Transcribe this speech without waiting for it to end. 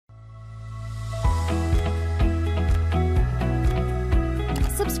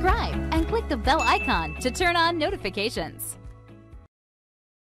the bell icon to turn on notifications.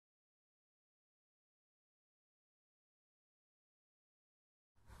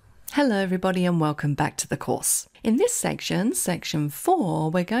 Hello everybody and welcome back to the course. In this section, section 4,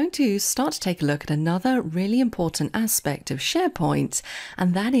 we're going to start to take a look at another really important aspect of SharePoint,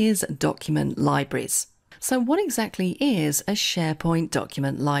 and that is document libraries. So what exactly is a SharePoint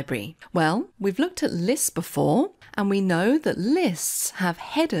document library? Well, we've looked at lists before, and we know that lists have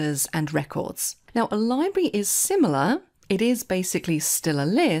headers and records. Now, a library is similar. It is basically still a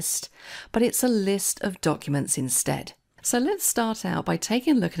list, but it's a list of documents instead. So let's start out by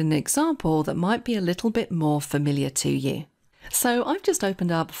taking a look at an example that might be a little bit more familiar to you. So I've just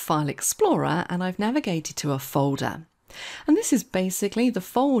opened up File Explorer and I've navigated to a folder. And this is basically the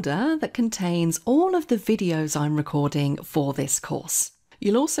folder that contains all of the videos I'm recording for this course.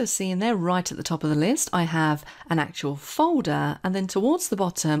 You'll also see in there right at the top of the list, I have an actual folder, and then towards the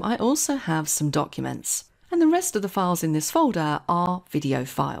bottom, I also have some documents. And the rest of the files in this folder are video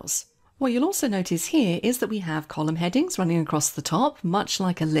files. What you'll also notice here is that we have column headings running across the top, much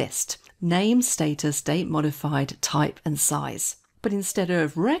like a list. Name, status, date modified, type and size. But instead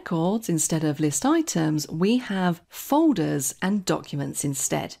of records, instead of list items, we have folders and documents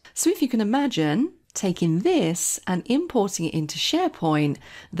instead. So if you can imagine taking this and importing it into SharePoint,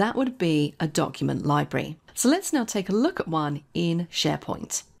 that would be a document library. So let's now take a look at one in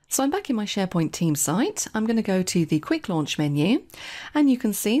SharePoint. So I'm back in my SharePoint team site. I'm going to go to the quick launch menu and you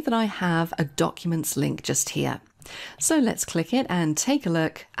can see that I have a documents link just here. So let's click it and take a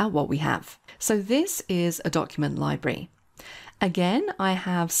look at what we have. So this is a document library. Again, I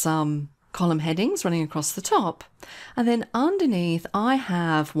have some column headings running across the top, and then underneath I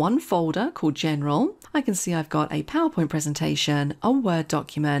have one folder called General. I can see I've got a PowerPoint presentation, a Word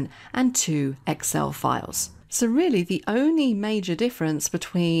document, and 2 Excel files. So really the only major difference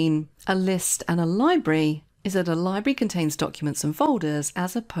between a list and a library is that a library contains documents and folders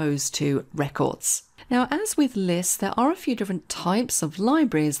as opposed to records. Now, as with lists, there are a few different types of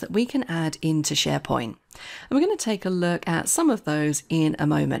libraries that we can add into SharePoint. And we're going to take a look at some of those in a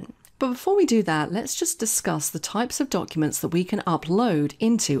moment. But before we do that, let's just discuss the types of documents that we can upload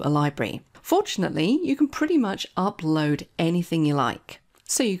into a library. Fortunately, you can pretty much upload anything you like.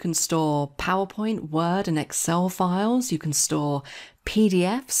 So you can store PowerPoint, Word and Excel files, you can store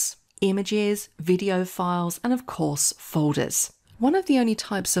PDFs, images, video files, and of course, folders. One of the only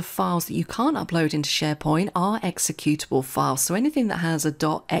types of files that you can't upload into SharePoint are executable files, so anything that has a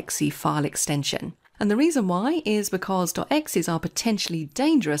 .exe file extension. And the reason why is because .exes are potentially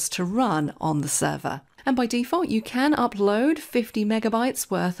dangerous to run on the server. And by default, you can upload 50 megabytes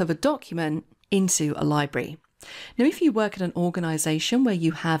worth of a document into a library. Now, if you work at an organization where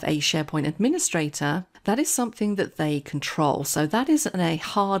you have a SharePoint administrator, that is something that they control. So that isn't a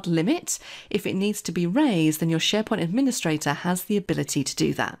hard limit. If it needs to be raised, then your SharePoint administrator has the ability to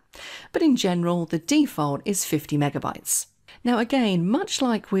do that. But in general, the default is 50 megabytes. Now, again, much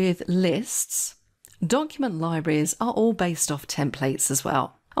like with lists, document libraries are all based off templates as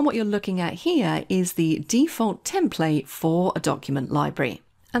well. And what you're looking at here is the default template for a document library.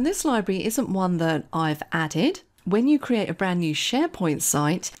 And this library isn't one that I've added. When you create a brand new SharePoint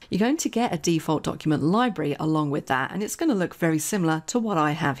site, you're going to get a default document library along with that, and it's going to look very similar to what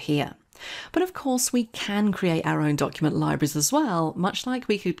I have here. But of course, we can create our own document libraries as well, much like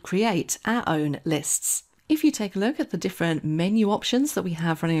we could create our own lists. If you take a look at the different menu options that we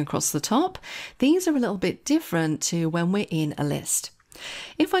have running across the top, these are a little bit different to when we're in a list.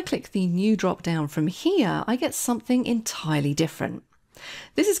 If I click the new drop down from here, I get something entirely different.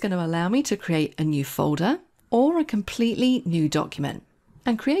 This is going to allow me to create a new folder or a completely new document.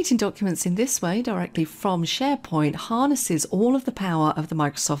 And creating documents in this way directly from SharePoint harnesses all of the power of the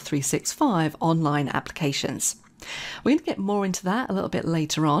Microsoft 365 online applications. We're going to get more into that a little bit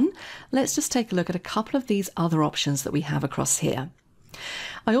later on. Let's just take a look at a couple of these other options that we have across here.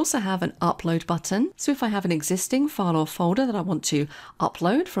 I also have an upload button. So if I have an existing file or folder that I want to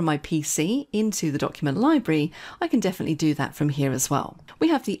upload from my PC into the document library, I can definitely do that from here as well. We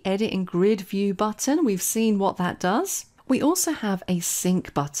have the edit in grid view button. We've seen what that does. We also have a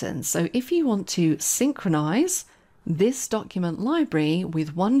sync button. So if you want to synchronize this document library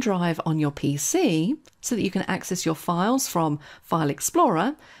with OneDrive on your PC so that you can access your files from File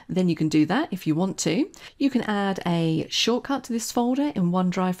Explorer, then you can do that if you want to. You can add a shortcut to this folder in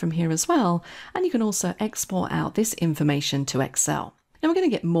OneDrive from here as well, and you can also export out this information to Excel. Now we're going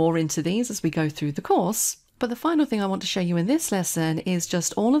to get more into these as we go through the course, but the final thing I want to show you in this lesson is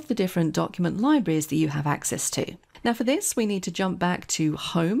just all of the different document libraries that you have access to. Now for this, we need to jump back to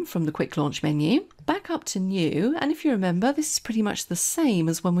Home from the Quick Launch menu, back up to New, and if you remember, this is pretty much the same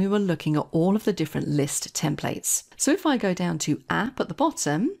as when we were looking at all of the different list templates. So if I go down to App at the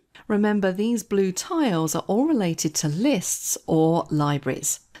bottom, remember these blue tiles are all related to lists or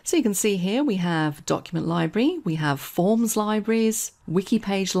libraries. So you can see here we have Document Library, we have Forms Libraries, Wiki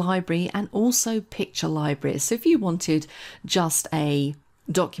Page Library, and also Picture Libraries. So if you wanted just a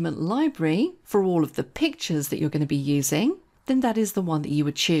document library for all of the pictures that you're going to be using, then that is the one that you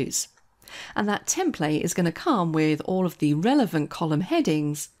would choose. And that template is going to come with all of the relevant column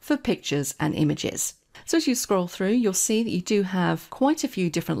headings for pictures and images. So as you scroll through, you'll see that you do have quite a few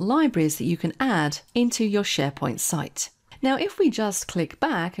different libraries that you can add into your SharePoint site. Now, if we just click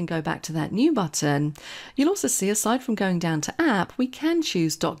back and go back to that New button, you'll also see, aside from going down to App, we can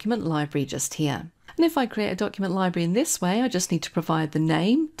choose Document Library just here. And if I create a document library in this way, I just need to provide the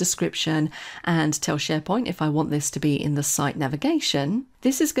name, description, and tell SharePoint if I want this to be in the site navigation.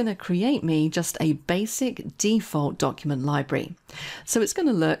 This is going to create me just a basic default document library. So it's going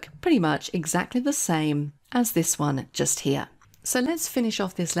to look pretty much exactly the same as this one just here. So let's finish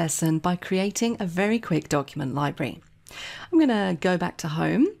off this lesson by creating a very quick document library. I'm going to go back to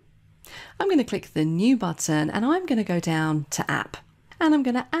Home. I'm going to click the New button and I'm going to go down to App. And I'm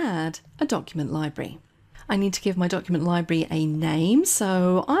going to add a document library. I need to give my document library a name,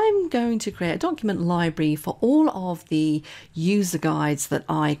 so I'm going to create a document library for all of the user guides that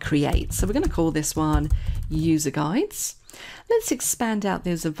I create. So we're going to call this one User Guides. Let's expand out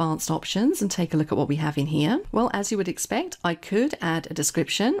those advanced options and take a look at what we have in here. Well, as you would expect, I could add a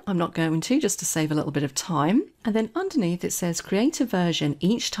description. I'm not going to, just to save a little bit of time. And then underneath it says create a version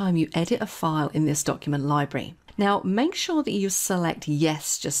each time you edit a file in this document library. Now, make sure that you select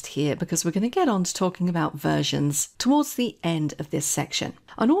yes just here, because we're going to get on to talking about versions towards the end of this section.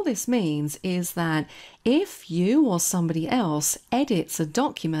 And all this means is that if you or somebody else edits a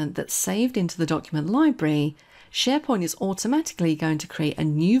document that's saved into the document library, SharePoint is automatically going to create a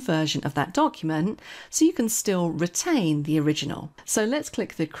new version of that document so you can still retain the original. So let's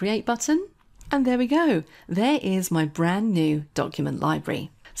click the Create button, and there we go. There is my brand new document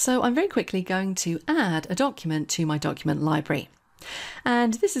library. So I'm very quickly going to add a document to my document library.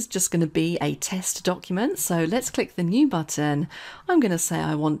 And this is just going to be a test document. So let's click the New button. I'm going to say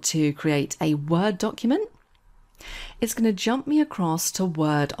I want to create a Word document. It's going to jump me across to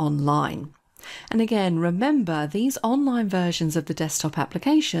Word Online. And again, remember, these online versions of the desktop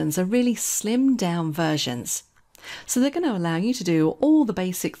applications are really slimmed down versions. So they're going to allow you to do all the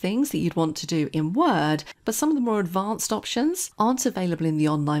basic things that you'd want to do in Word, but some of the more advanced options aren't available in the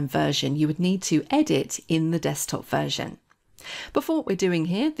online version. You would need to edit in the desktop version. But for what we're doing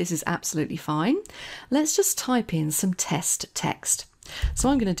here, this is absolutely fine. Let's just type in some test text. So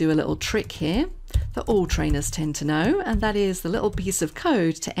I'm going to do a little trick here that all trainers tend to know, and that is the little piece of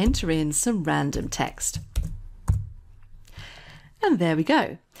code to enter in some random text. And there we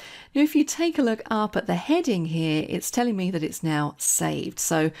go. Now, if you take a look up at the heading here, it's telling me that it's now saved.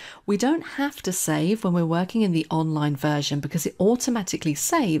 So we don't have to save when we're working in the online version because it automatically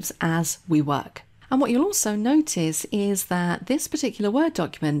saves as we work. And what you'll also notice is that this particular Word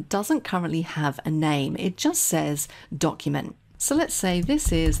document doesn't currently have a name. It just says document. So let's say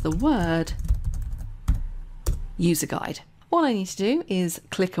this is the Word user guide. All I need to do is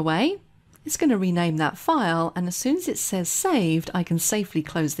click away. It's going to rename that file, and as soon as it says saved, I can safely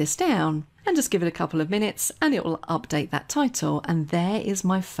close this down and just give it a couple of minutes and it will update that title, and there is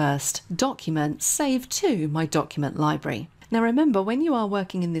my first document saved to my document library. Now remember, when you are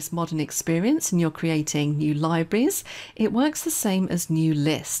working in this modern experience and you're creating new libraries, it works the same as new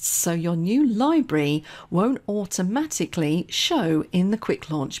lists. So your new library won't automatically show in the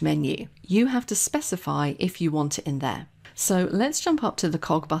Quick Launch menu. You have to specify if you want it in there. So let's jump up to the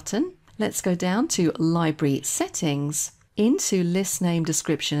cog button. Let's go down to Library Settings, into List Name,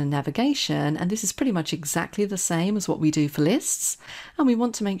 Description and Navigation, and this is pretty much exactly the same as what we do for lists, and we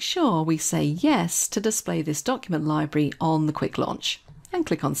want to make sure we say yes to display this document library on the Quick Launch, and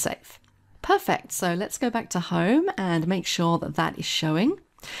click on Save. Perfect, so let's go back to Home and make sure that that is showing.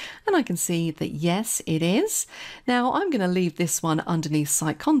 And I can see that yes, it is. Now I'm going to leave this one underneath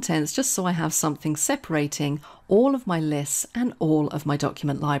Site Contents just so I have something separating all of my lists and all of my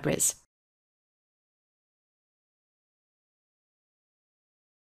document libraries.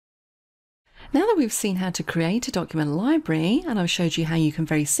 Now that we've seen how to create a document library, and I've showed you how you can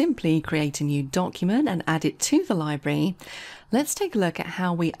very simply create a new document and add it to the library, let's take a look at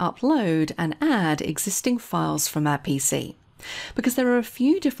how we upload and add existing files from our PC. Because there are a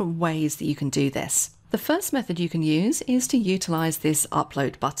few different ways that you can do this. The first method you can use is to utilize this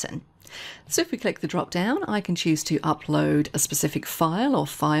upload button. So if we click the drop down, I can choose to upload a specific file or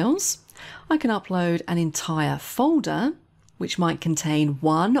files. I can upload an entire folder, which might contain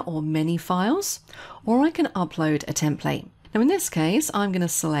one or many files, or I can upload a template. Now in this case, I'm going to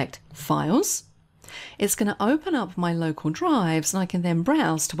select Files. It's going to open up my local drives, and I can then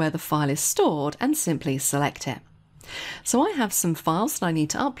browse to where the file is stored and simply select it. So I have some files that I need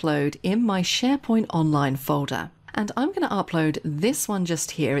to upload in my SharePoint Online folder. And I'm going to upload this one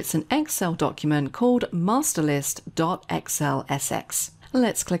just here. It's an Excel document called masterlist.xlsx.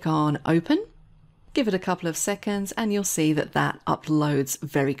 Let's click on Open. Give it a couple of seconds and you'll see that that uploads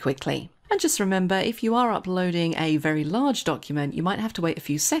very quickly. And just remember, if you are uploading a very large document, you might have to wait a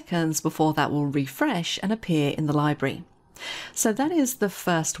few seconds before that will refresh and appear in the library. So that is the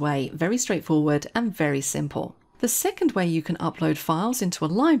first way, very straightforward and very simple. The second way you can upload files into a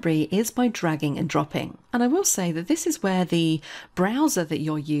library is by dragging and dropping. And I will say that this is where the browser that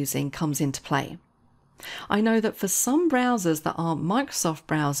you're using comes into play. I know that for some browsers that aren't Microsoft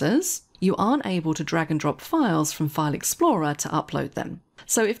browsers, you aren't able to drag and drop files from File Explorer to upload them.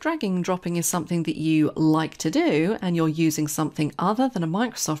 So if dragging and dropping is something that you like to do and you're using something other than a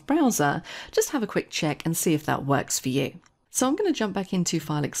Microsoft browser, just have a quick check and see if that works for you. So I'm going to jump back into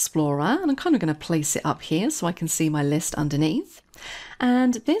File Explorer and I'm kind of going to place it up here so I can see my list underneath.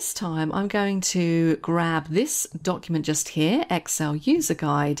 And this time I'm going to grab this document just here, Excel User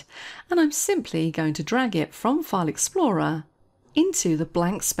Guide, and I'm simply going to drag it from File Explorer into the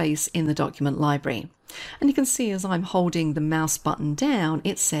blank space in the document library. And you can see as I'm holding the mouse button down,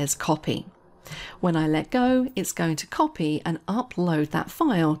 it says copy. When I let go, it's going to copy and upload that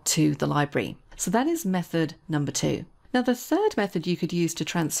file to the library. So that is method number 2. Now the third method you could use to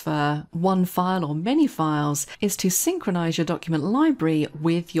transfer one file or many files is to synchronize your document library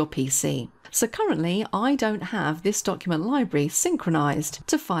with your PC. So currently I don't have this document library synchronized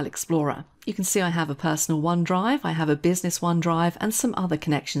to File Explorer. You can see I have a personal OneDrive, I have a business OneDrive and some other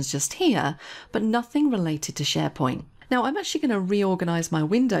connections just here, but nothing related to SharePoint. Now I'm actually going to reorganize my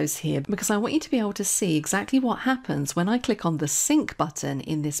windows here because I want you to be able to see exactly what happens when I click on the Sync button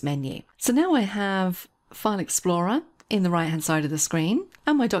in this menu. So now I have File Explorer in the right hand side of the screen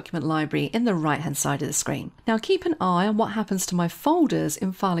and my document library in the right hand side of the screen. Now keep an eye on what happens to my folders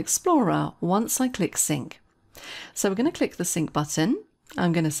in File Explorer once I click Sync. So we're going to click the Sync button.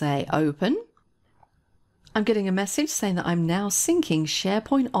 I'm going to say Open. I'm getting a message saying that I'm now syncing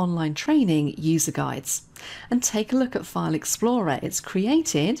SharePoint Online Training user guides. And take a look at File Explorer. It's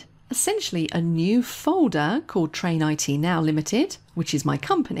created essentially a new folder called Train IT Now Limited, which is my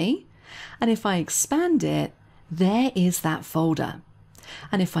company. And if I expand it, there is that folder.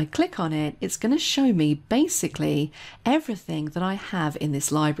 And if I click on it, it's going to show me basically everything that I have in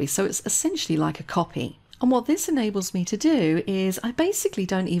this library. So it's essentially like a copy. And what this enables me to do is I basically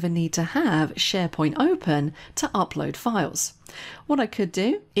don't even need to have SharePoint open to upload files. What I could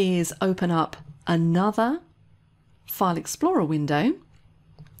do is open up another File Explorer window,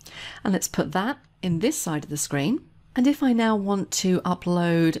 and let's put that in this side of the screen. And if I now want to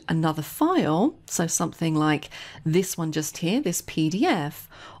upload another file, so something like this one just here, this PDF,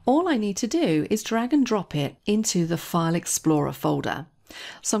 all I need to do is drag and drop it into the File Explorer folder.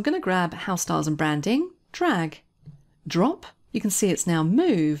 So I'm going to grab House Styles and Branding, drag, drop. You can see it's now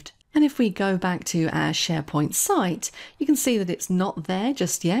moved. And if we go back to our SharePoint site, you can see that it's not there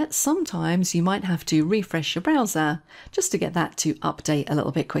just yet. Sometimes you might have to refresh your browser just to get that to update a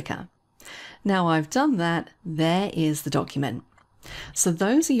little bit quicker. Now I've done that, there is the document. So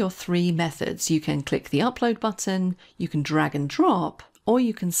those are your 3 methods. You can click the upload button, you can drag and drop, or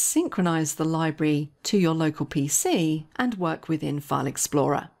you can synchronize the library to your local PC and work within File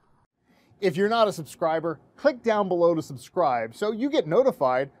Explorer. If you're not a subscriber, click down below to subscribe so you get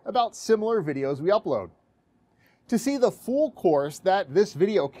notified about similar videos we upload. To see the full course that this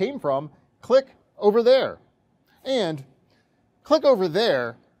video came from, click over there. And click over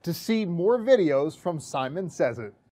there to see more videos from Simon Says It.